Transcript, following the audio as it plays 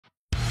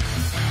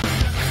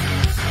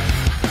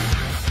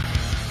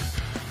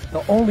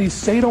The only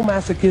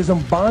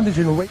sadomasochism, bondage,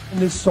 and rape in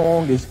this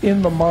song is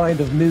in the mind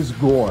of Ms.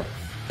 Gore.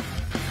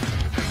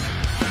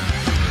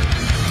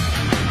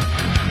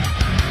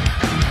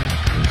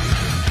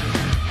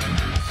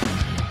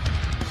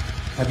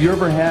 Have you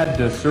ever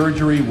had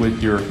surgery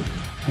with your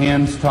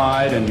hands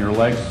tied and your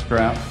legs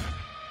strapped?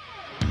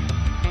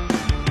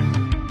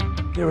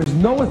 There is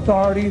no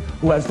authority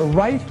who has the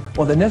right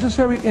or the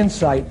necessary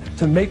insight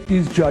to make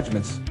these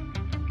judgments.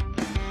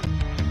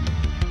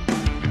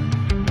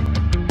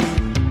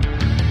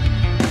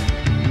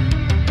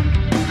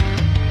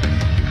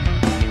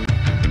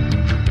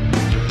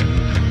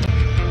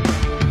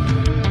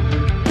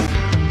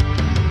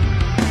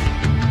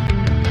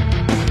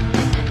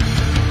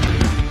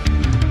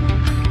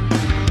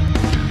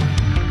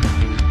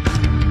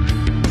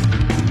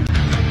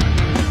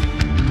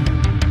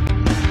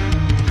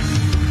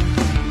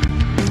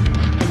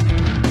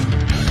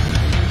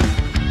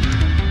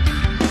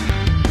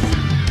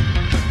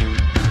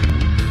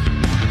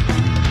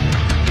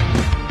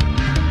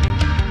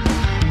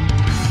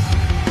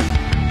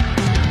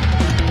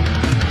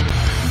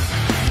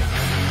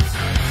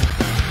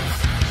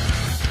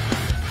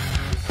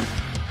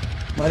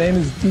 My name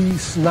is Dee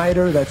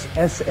Snider, that's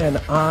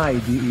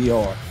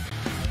S-N-I-D-E-R.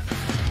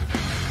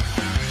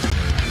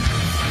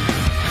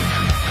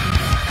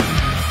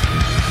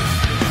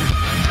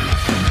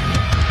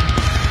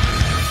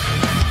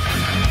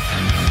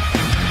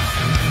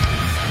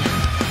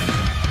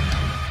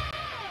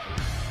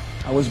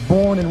 I was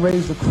born and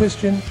raised a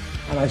Christian,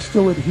 and I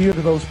still adhere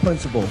to those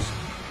principles.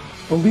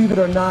 Believe it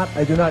or not,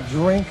 I do not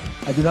drink,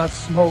 I do not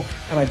smoke,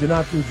 and I do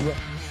not do drugs.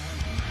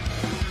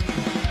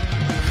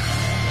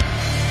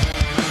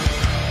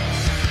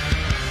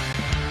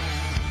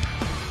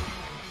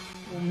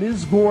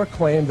 Ms. Gore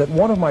claimed that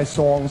one of my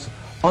songs,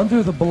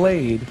 Under the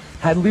Blade,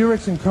 had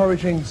lyrics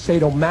encouraging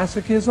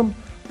sadomasochism,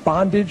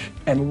 bondage,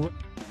 and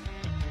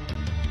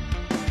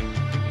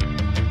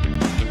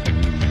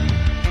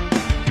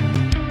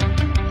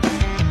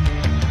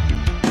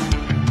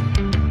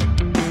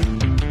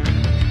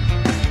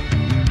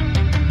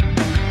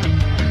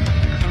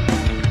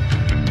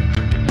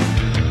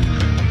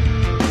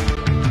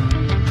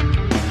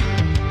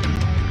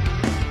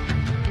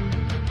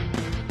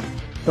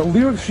the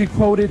lyrics she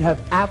quoted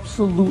have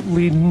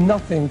absolutely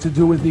nothing to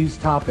do with these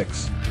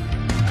topics.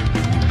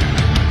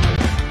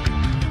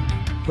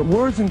 The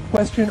words in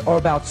question are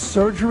about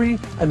surgery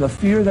and the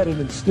fear that it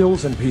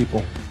instills in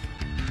people.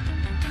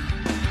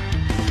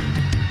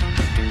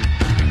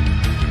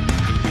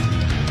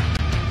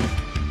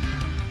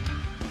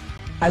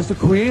 As the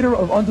creator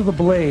of Under the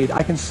Blade,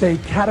 I can say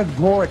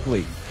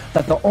categorically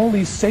that the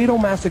only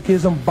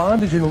sadomasochism,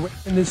 bondage, and rape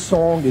in this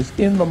song is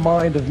in the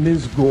mind of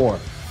Ms. Gore.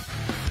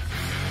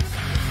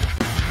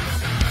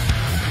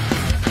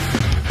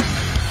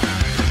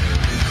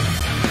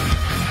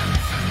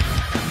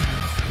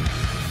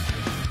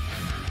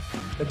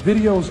 That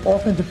videos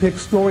often depict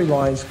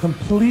storylines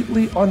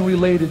completely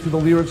unrelated to the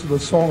lyrics of the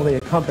song they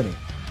accompany.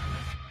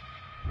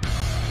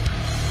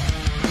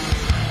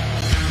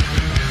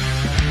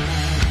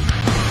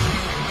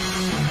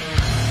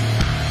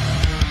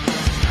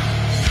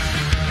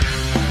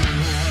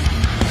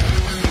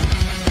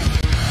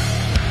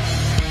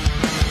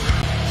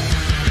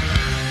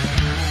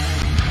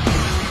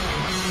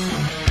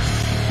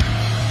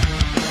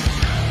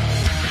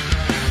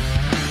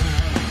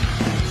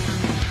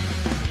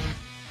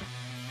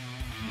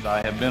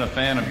 I have been a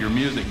fan of your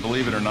music,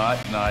 believe it or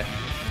not, and I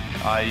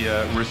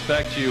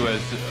respect you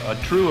as a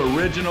true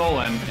original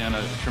and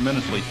a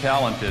tremendously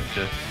talented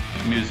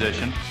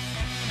musician.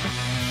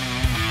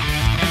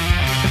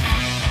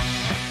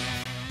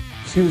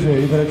 Excuse me, are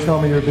you going to tell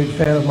me you're a big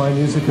fan of my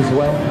music as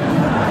well?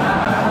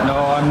 No,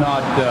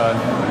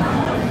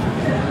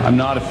 I'm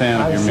not a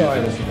fan of your music.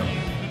 I'm sorry, Mr. Bell.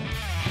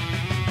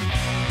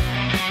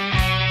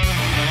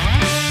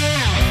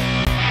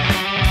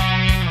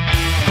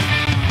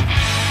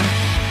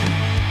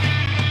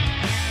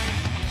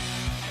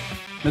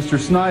 Mr.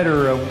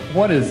 Snider,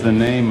 what is the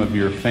name of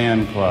your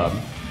fan club?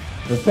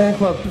 The fan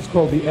club is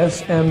called the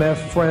SMF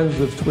Friends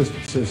of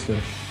Twisted Sister.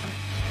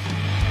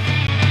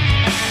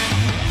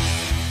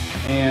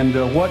 And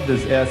what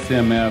does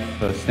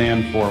SMF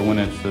stand for when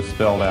it's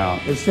spelled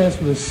out? It stands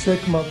for the Sick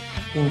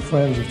Motherfucking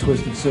Friends of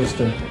Twisted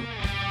Sister.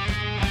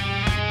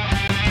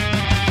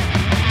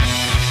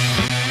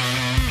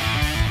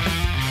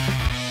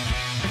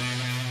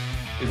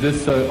 Is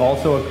this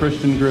also a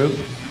Christian group?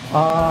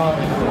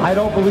 I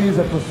don't believe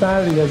that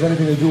profanity has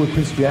anything to do with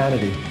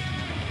Christianity.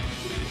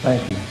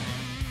 Thank you.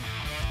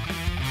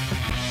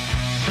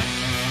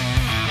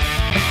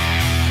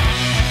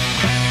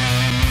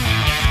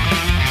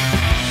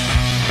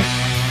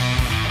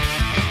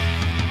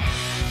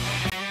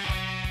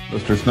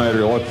 Mr.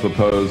 Snider, let's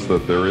suppose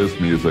that there is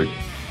music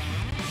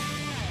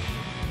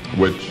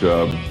which,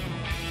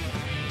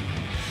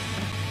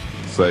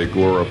 say,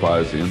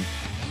 glorifies you.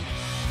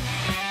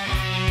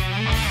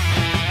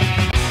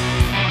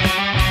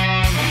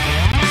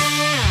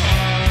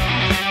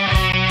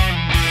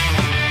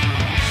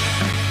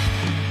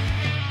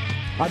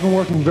 I've been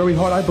working very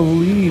hard. I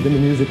believe in the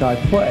music I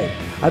play.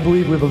 I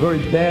believe we have a very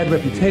bad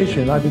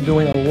reputation. I've been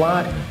doing a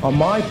lot on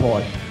my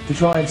part to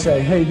try and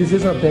say, hey, this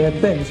isn't a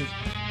bad thing.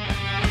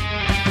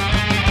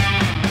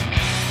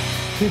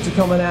 Kids are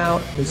coming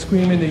out, they're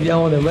screaming, they're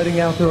yelling, they're letting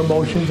out their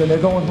emotions, and they're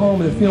going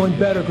home and they're feeling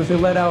better because they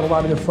let out a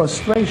lot of their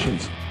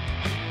frustrations.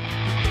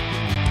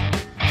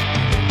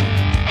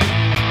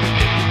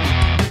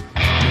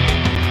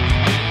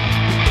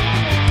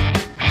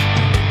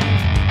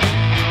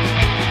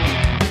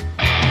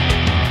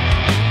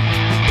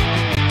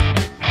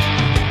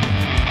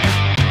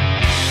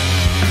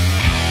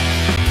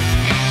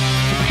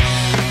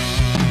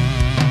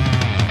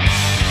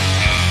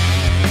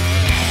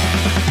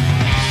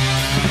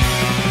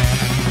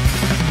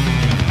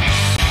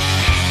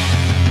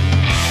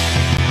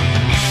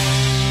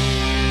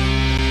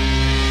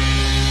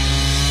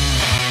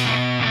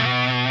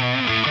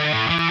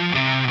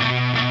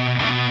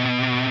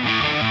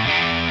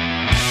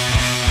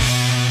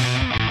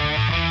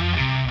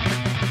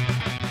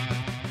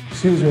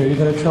 Excuse me, are you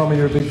going to tell me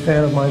you're a big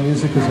fan of my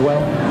music as well?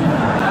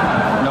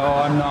 No,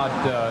 I'm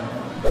not.